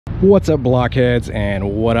What's up, blockheads,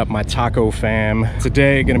 and what up, my taco fam?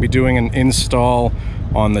 Today gonna be doing an install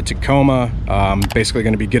on the Tacoma. Basically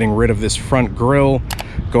gonna be getting rid of this front grille,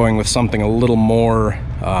 going with something a little more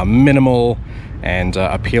minimal and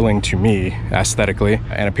appealing to me aesthetically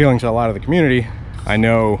and appealing to a lot of the community. I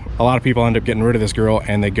know a lot of people end up getting rid of this grille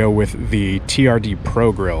and they go with the TRD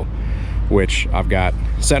Pro grille, which I've got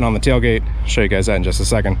sitting on the tailgate. I'll show you guys that in just a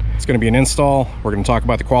second. It's gonna be an install. We're gonna talk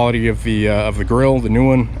about the quality of the grill, the new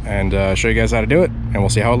one, and show you guys how to do it, and we'll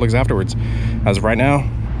see how it looks afterwards. As of right now,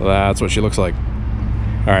 that's what she looks like.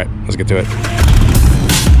 All right, let's get to it.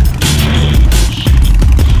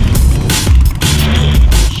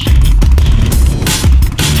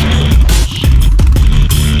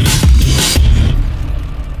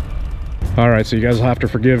 All right, so you guys will have to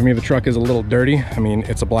forgive me. The truck is a little dirty. I mean,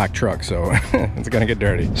 it's a black truck, so it's gonna get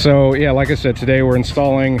dirty. So yeah, like I said, today we're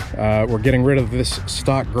installing, we're getting rid of this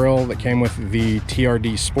stock grille that came with the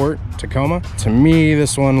TRD Sport Tacoma. To me,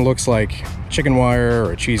 this one looks like chicken wire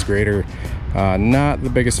or a cheese grater. Not the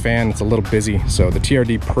biggest fan, it's a little busy. So the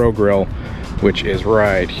TRD Pro grille, which is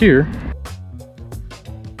right here,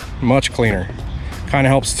 much cleaner. Kind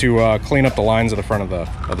of helps to clean up the lines of the front of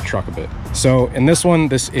the truck a bit. So in this one,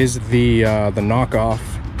 this is the knockoff.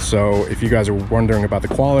 So if you guys are wondering about the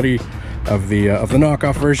quality of the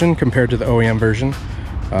knockoff version compared to the OEM version,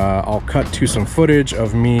 I'll cut to some footage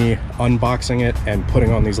of me unboxing it and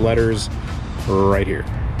putting on these letters right here.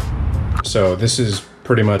 So this is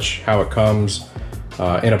pretty much how it comes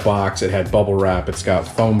in a box. It had bubble wrap. It's got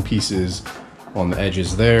foam pieces on the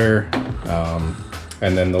edges there,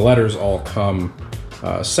 and then the letters all come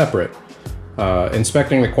separate.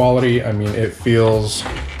 Inspecting the quality, I mean, it feels,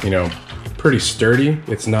 you know, pretty sturdy.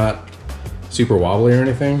 It's not super wobbly or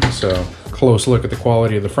anything. So close look at the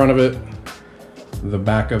quality of the front of it, the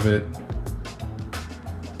back of it.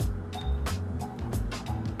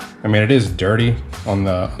 I mean, it is dirty on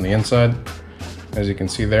the inside, as you can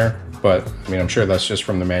see there, but I mean, I'm sure that's just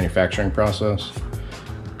from the manufacturing process,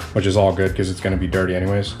 which is all good because it's going to be dirty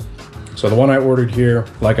anyways. So the one I ordered here,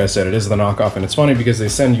 like I said, it is the knockoff, and it's funny because they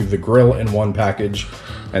send you the grill in one package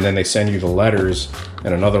and then they send you the letters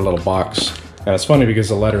in another little box. And it's funny because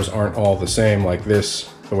the letters aren't all the same, like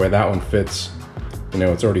this, the way that one fits, you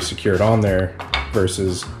know, it's already secured on there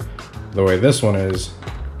versus the way this one is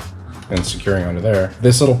and securing onto there.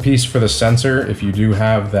 This little piece for the sensor, if you do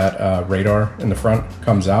have that radar in the front,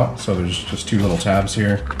 comes out. So there's just two little tabs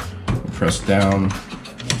here. You press down,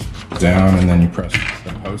 down, and then you press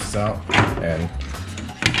the posts out, and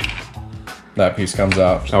that piece comes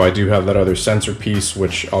out. Now I do have that other sensor piece,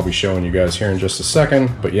 which I'll be showing you guys here in just a second.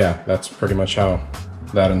 But yeah, that's pretty much how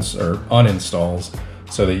that uninstalls,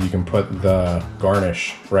 so that you can put the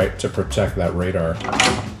garnish right to protect that radar.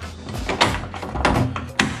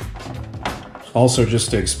 Also, just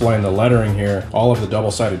to explain the lettering here, all of the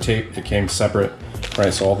double-sided tape, it came separate,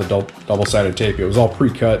 right? So all the double-sided tape, it was all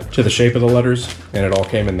pre-cut to the shape of the letters, and it all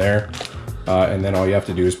came in there. And then all you have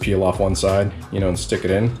to do is peel off one side, you know, and stick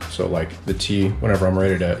it in. So like the T, whenever I'm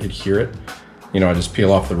ready to adhere it, you know, I just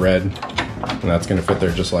peel off the red, and that's gonna fit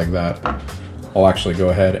there just like that. I'll actually go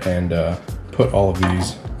ahead and put all of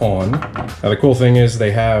these on. Now the cool thing is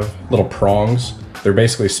they have little prongs. They're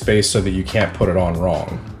basically spaced so that you can't put it on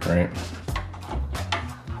wrong, right?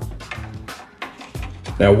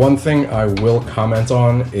 Now, one thing I will comment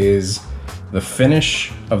on is the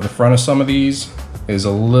finish of the front of some of these is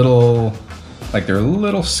a little, like they're a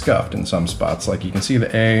little scuffed in some spots. Like you can see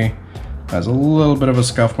the A has a little bit of a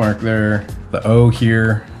scuff mark there. The O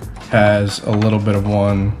here has a little bit of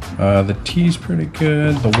one. The T's pretty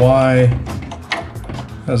good. The Y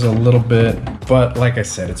has a little bit, but like I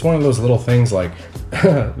said, it's one of those little things, like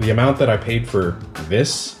the amount that I paid for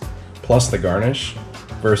this plus the garnish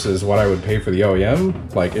versus what I would pay for the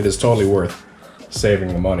OEM, like it is totally worth saving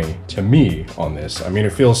the money to me on this. I mean,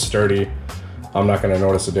 it feels sturdy. I'm not gonna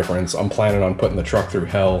notice a difference. I'm planning on putting the truck through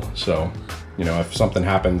hell. So, you know, if something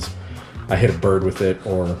happens, I hit a bird with it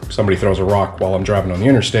or somebody throws a rock while I'm driving on the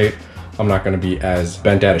interstate, I'm not gonna be as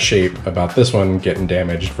bent out of shape about this one getting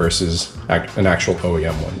damaged versus an actual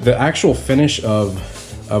OEM one. The actual finish of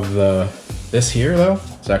this here though,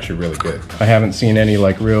 it's actually really good. I haven't seen any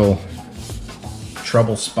like real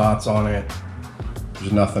trouble spots on it.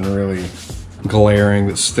 There's nothing really glaring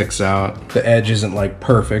that sticks out. The edge isn't like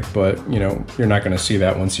perfect, but you know, you're not gonna see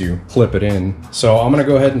that once you clip it in. So I'm gonna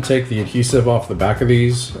go ahead and take the adhesive off the back of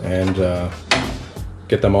these and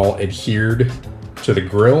get them all adhered to the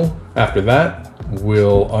grill. After that,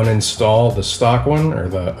 we'll uninstall the stock one or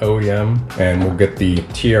the OEM, and we'll get the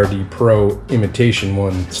TRD Pro imitation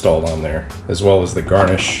one installed on there, as well as the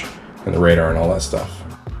garnish and the radar and all that stuff.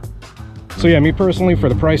 So yeah, me personally, for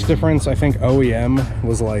the price difference, I think OEM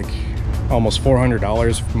was like almost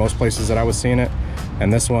 $400 for most places that I was seeing it.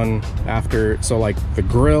 And this one after, so like the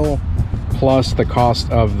grill plus the cost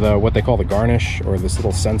of the, what they call the garnish or this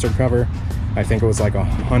little sensor cover, I think it was like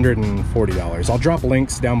 $140. I'll drop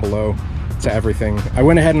links down below to everything. I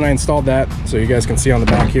went ahead and I installed that so you guys can see on the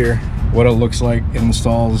back here what it looks like. It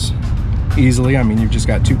installs easily. I mean, you've just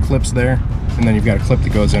got two clips there, and then you've got a clip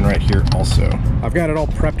that goes in right here also. I've got it all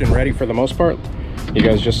prepped and ready for the most part. You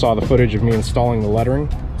guys just saw the footage of me installing the lettering.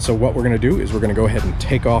 So what we're gonna do is we're gonna go ahead and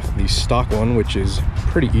take off the stock one, which is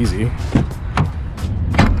pretty easy.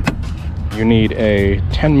 You need a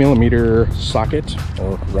 10mm socket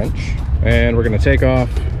or wrench, and we're gonna take off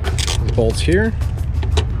the bolts here,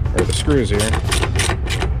 or the screws here,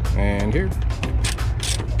 and here.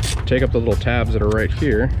 Take up the little tabs that are right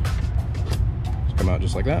here. Just come out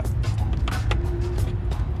just like that.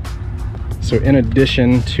 So in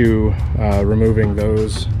addition to removing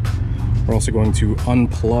those, we're also going to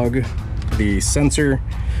unplug the sensor,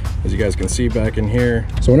 as you guys can see back in here.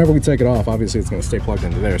 So whenever we take it off, obviously it's going to stay plugged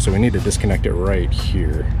into there, so we need to disconnect it right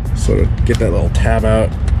here. So to get that little tab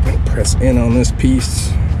out and press in on this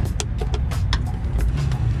piece.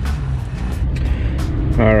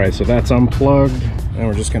 All right, so that's unplugged, and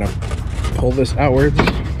we're just going to pull this outwards.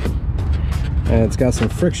 And it's got some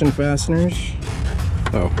friction fasteners.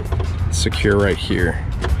 Oh, it's secure right here,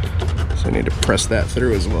 so I need to press that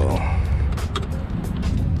through as well.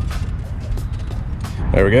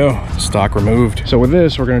 There we go, stock removed. So with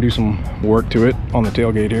this, we're gonna do some work to it on the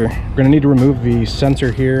tailgate here. We're gonna need to remove the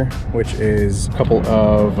sensor here, which is a couple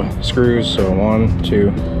of screws. So 1,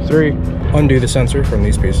 2, 3. Undo the sensor from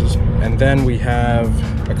these pieces. And then we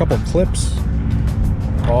have a couple of clips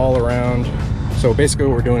all around. So basically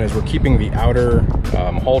what we're doing is we're keeping the outer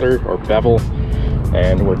holder or bevel,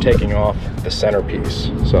 and we're taking off the centerpiece.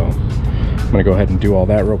 So I'm gonna go ahead and do all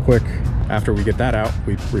that real quick. After we get that out,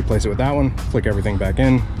 we replace it with that one, click everything back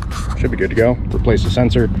in, should be good to go. Replace the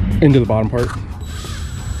sensor into the bottom part.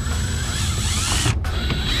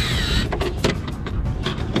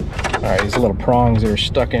 All right, these little prongs that are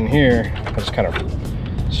stuck in here, I just kind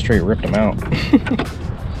of straight ripped them out.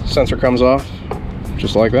 Sensor comes off,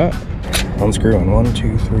 just like that. Unscrew in 1,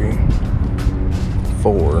 2, 3,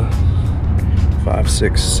 4, 5,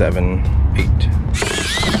 6, 7, 8.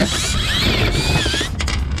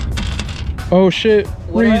 Oh shit,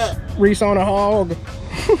 Reese on a hog.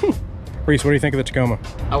 Reese, what do you think of the Tacoma?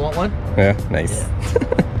 I want one. Yeah, nice.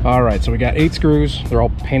 Yeah. All right, so we got 8 screws. They're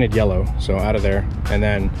all painted yellow, so out of there. And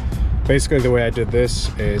then basically the way I did this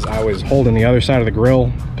is I was holding the other side of the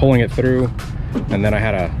grill, pulling it through, and then I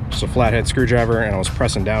had just a flathead screwdriver, and I was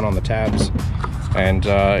pressing down on the tabs, and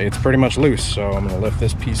it's pretty much loose. So I'm gonna lift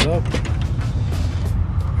this piece up,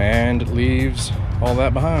 and it leaves all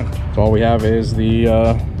that behind. So all we have is the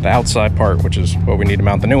outside part, which is what we need to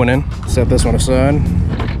mount the new one in. Set this one aside.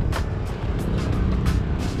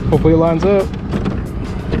 Hopefully it lines up.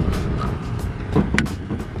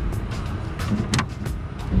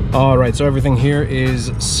 All right, so everything here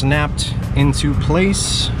is snapped into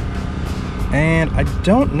place. And I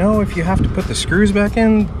don't know if you have to put the screws back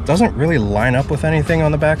in. Doesn't really line up with anything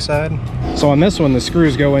on the back side. So on this one, the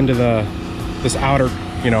screws go into this outer,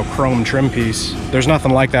 you know, chrome trim piece. There's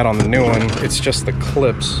nothing like that on the new one. It's just the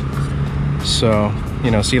clips. So,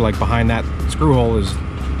 you know, see, like behind that screw hole is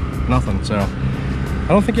nothing. So I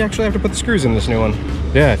don't think you actually have to put the screws in this new one.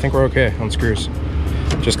 Yeah, I think we're okay on screws.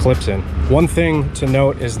 Just clips in. One thing to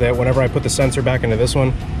note is that whenever I put the sensor back into this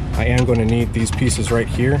one, I am going to need these pieces right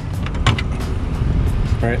here.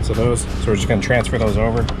 All right, so we're just going to transfer those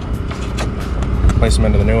over, place them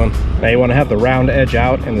into the new one. Now you want to have the round edge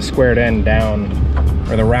out and the squared end down,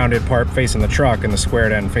 or the rounded part facing the truck and the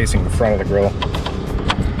squared end facing the front of the grill.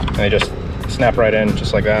 And they just snap right in,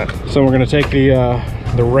 just like that. So we're going to take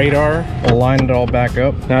the radar, we'll line it all back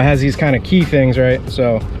up. Now it has these kind of key things, right?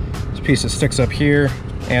 So this piece that sticks up here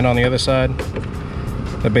and on the other side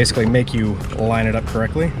that basically make you line it up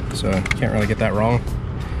correctly. So you can't really get that wrong.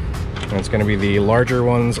 And it's going to be the larger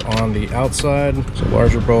ones on the outside. So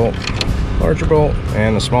larger bolt,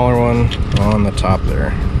 and the smaller one on the top there.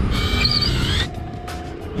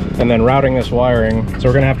 And then routing this wiring. So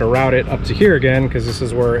we're going to have to route it up to here again, because this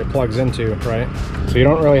is where it plugs into, right? So you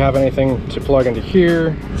don't really have anything to plug into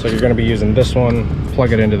here. So you're going to be using this one,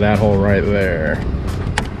 plug it into that hole right there.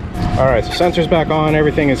 All right, so sensor's back on,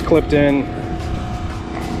 everything is clipped in.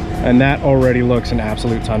 And that already looks an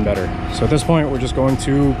absolute ton better. So at this point, we're just going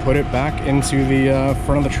to put it back into the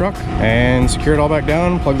front of the truck and secure it all back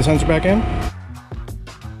down, plug the sensor back in.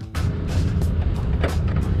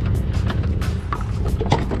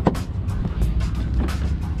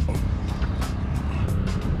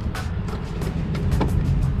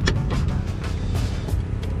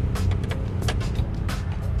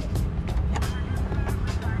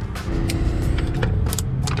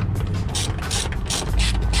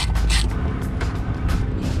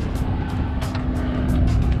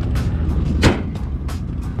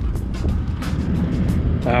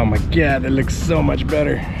 Oh my God, that looks so much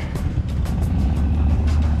better.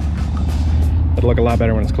 It'll look a lot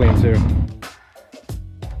better when it's clean too.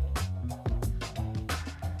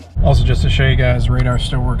 Also, just to show you guys, radar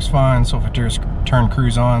still works fine. So if I turn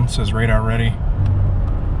cruise on, it says radar ready.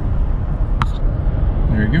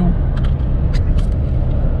 There you go.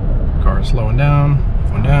 Car is slowing down,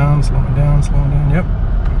 slowing down, slowing down, slowing down.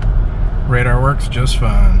 Yep. Radar works just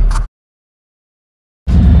fine.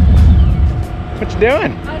 What you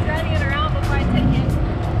doing? I was driving it around before I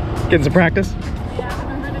took it. Getting some practice? Yeah,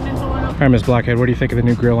 I'm running into one. All right, Miss Blockhead, what do you think of the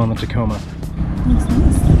new grill on the Tacoma? Looks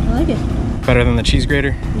nice. I like it. Better than the cheese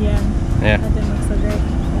grater? Yeah. Yeah. That didn't look so great.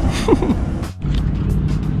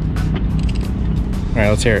 All right,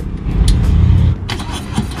 let's hear it.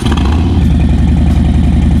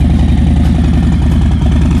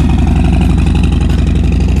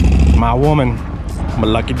 My woman, I'm a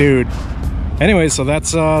lucky dude. Anyway, so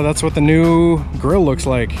that's what the new grill looks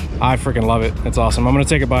like. I freaking love it. It's awesome. I'm gonna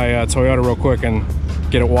take it by Toyota real quick and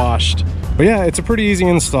get it washed. But yeah, it's a pretty easy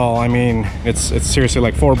install. I mean, it's seriously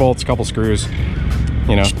like 4 bolts, a couple screws,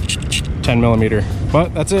 you know, 10mm.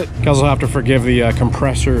 But that's it. You guys will have to forgive the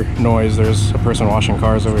compressor noise. There's a person washing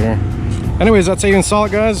cars over here. Anyways, that's how you install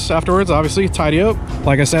it, guys. Afterwards, obviously, tidy up.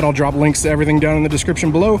 Like I said, I'll drop links to everything down in the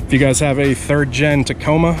description below. If you guys have a 3rd gen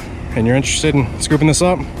Tacoma and you're interested in scooping this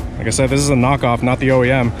up, like I said, this is a knockoff, not the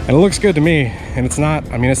OEM. And it looks good to me. And it's not,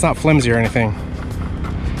 I mean, it's not flimsy or anything.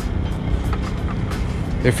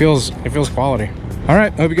 It feels quality. All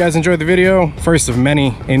right, hope you guys enjoyed the video. First of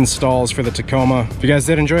many installs for the Tacoma. If you guys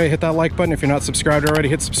did enjoy it, hit that like button. If you're not subscribed already,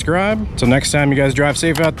 hit subscribe. Till next time, you guys drive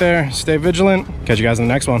safe out there. Stay vigilant. Catch you guys in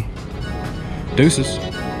the next one. Deuces.